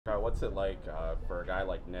What's it like for a guy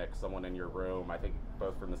like Nick, someone in your room, I think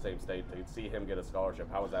both from the same state, to see him get a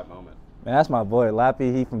scholarship? How was that moment? Man, that's my boy,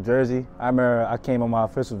 Lappy. He from Jersey. I remember I came on my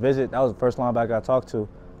official visit. That was the first linebacker I talked to.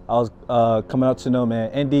 I was coming up to him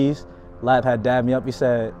in Indies. Lap had dabbed me up. He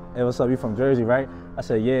said, "Hey, what's up? You from Jersey, right?" I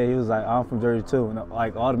said, "Yeah." He was like, "I'm from Jersey too." And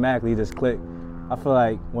like automatically, it just clicked. I feel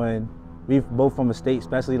like when we both from a state,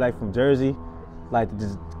 especially like from Jersey, like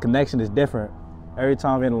the connection is different. Every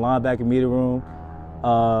time we're in the linebacker meeting room,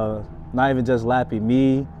 not even just Lappy,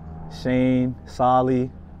 me, Shane,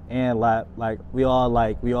 Solly, and Lap, like we all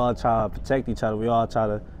try to protect each other. We all try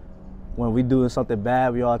to, when we doing something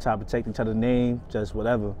bad, we all try to protect each other's name, just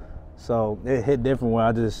whatever. So it hit different when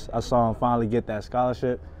I saw him finally get that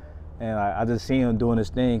scholarship, and I just seen him doing his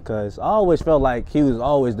thing, because I always felt like he was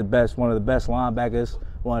always the best, one of the best linebackers,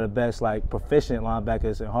 one of the best like proficient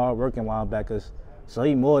linebackers and hard-working linebackers. So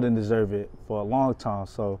he more than deserved it for a long time.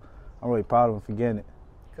 So I'm really proud of him for getting it.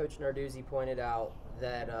 Coach Narduzzi pointed out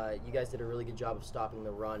that you guys did a really good job of stopping the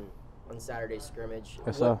run on Saturday's scrimmage.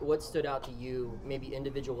 Yes, sir. What stood out to you, maybe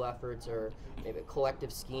individual efforts or maybe a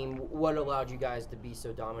collective scheme? What allowed you guys to be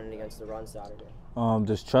so dominant against the run Saturday?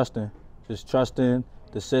 Just trusting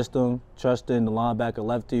the system, trusting the linebacker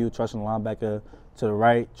left to you, trusting the linebacker to the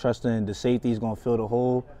right, trusting the safety's gonna fill the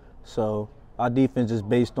hole. So our defense is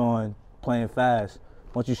based on playing fast.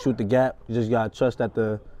 Once you shoot the gap, you just gotta trust that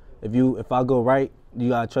if I go right, you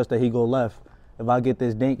gotta trust that he go left. If I get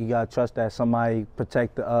this dink, you gotta trust that somebody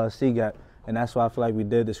protect the C gap. And that's why I feel like we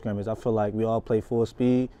did the scrimmage. I feel like we all play full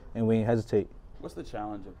speed and we ain't hesitate. What's the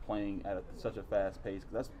challenge of playing at such a fast pace?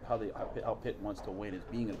 Because that's how Pitt wants to win, is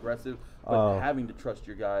being aggressive, but having to trust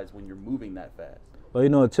your guys when you're moving that fast. Well, you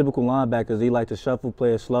know, typical linebackers, they like to shuffle,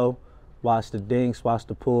 play it slow, watch the dinks, watch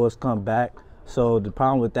the pulls, come back. So the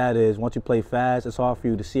problem with that is once you play fast, it's hard for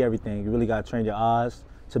you to see everything. You really got to train your eyes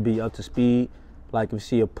to be up to speed. Like if you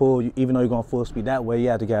see a pull, even though you're going full speed that way, you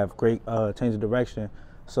have to have great change of direction.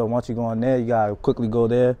 So once you go in there, you got to quickly go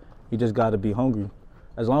there. You just got to be hungry.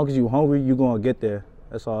 As long as you're hungry, you're going to get there.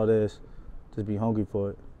 That's all it is. Just be hungry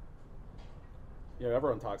for it. You know,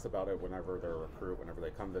 everyone talks about it whenever they're a recruit, whenever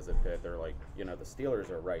they come visit Pitt, they're like, you know, the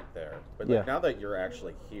Steelers are right there. But like, now that you're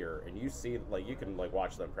actually here and you see, like, you can like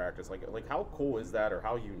watch them practice, like how cool is that, or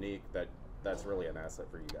how unique that's really an asset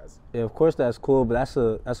for you guys? Yeah, of course that's cool, but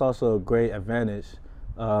that's also a great advantage.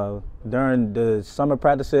 During the summer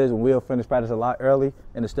practices, when we'll finish practice a lot early,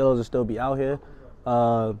 and the Steelers will still be out here,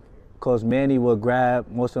 because Manny would grab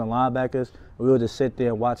most of the linebackers, we would just sit there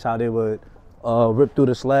and watch how they would rip through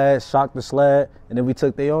the sled, shock the sled, and then we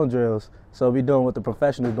took their own drills. So we doing what the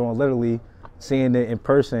professionals doing, literally seeing it in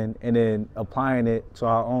person and then applying it to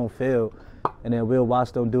our own field. And then we'll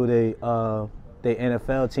watch them do their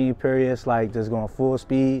NFL team periods, like just going full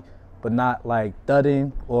speed, but not like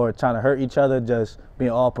thudding or trying to hurt each other, just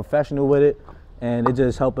being all professional with it. And it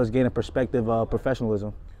just helped us gain a perspective of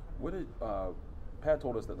professionalism. What did Pat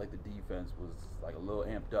told us that like the defense was like a little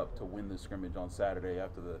amped up to win the scrimmage on Saturday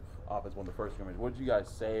after the offense won the first scrimmage. What did you guys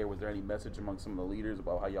say? Or was there any message among some of the leaders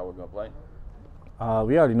about how y'all were going to play?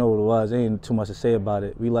 We already know what it was. There ain't too much to say about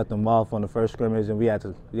it. We let them off on the first scrimmage, and we had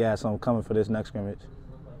something coming for this next scrimmage,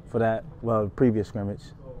 previous scrimmage.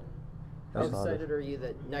 How excited are you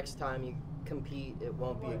that next time you compete, it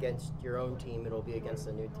won't be against your own team, it'll be against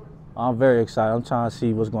a new team? I'm very excited. I'm trying to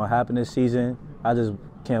see what's going to happen this season. I just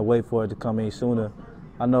can't wait for it to come any sooner.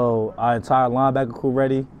 I know our entire linebacker crew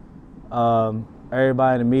ready.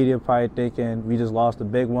 Everybody in the media probably thinking we just lost a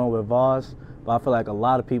big one with Voss, but I feel like a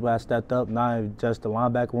lot of people have stepped up, not even just the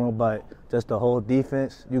linebacker room, but just the whole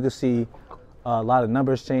defense. You can see a lot of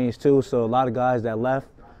numbers change too, so a lot of guys that left,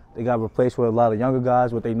 they got replaced with a lot of younger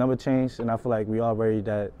guys with their number changed, and I feel like we all ready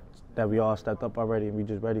that we all stepped up already, and we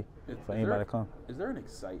just ready for anybody to come. Is there an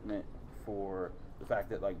excitement for the fact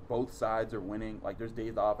that like both sides are winning? Like there's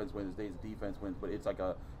days the offense wins, there's days the defense wins, but it's like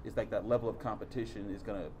that level of competition is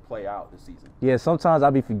gonna play out this season. Yeah, sometimes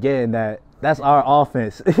I'll be forgetting that that's our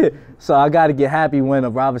offense. So I got to get happy when a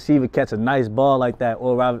wide receiver catch a nice ball like that,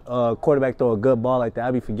 or a quarterback throw a good ball like that.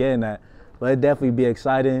 I'll be forgetting that, but it definitely be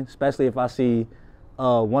exciting, especially if I see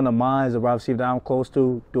one of mine, a wide receiver that I'm close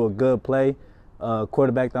to, do a good play,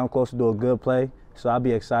 quarterback that I'm close to do a good play. So I'll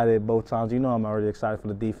be excited both times. You know I'm already excited for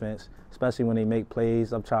the defense, especially when they make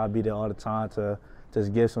plays. I'm trying to be there all the time to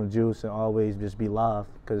just give some juice and always just be live,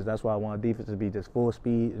 because that's why I want defense to be just full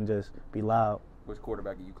speed and just be loud. Which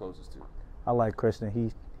quarterback are you closest to? I like Christian.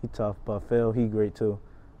 He tough, but Phil, he great too.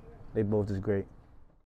 They both just great.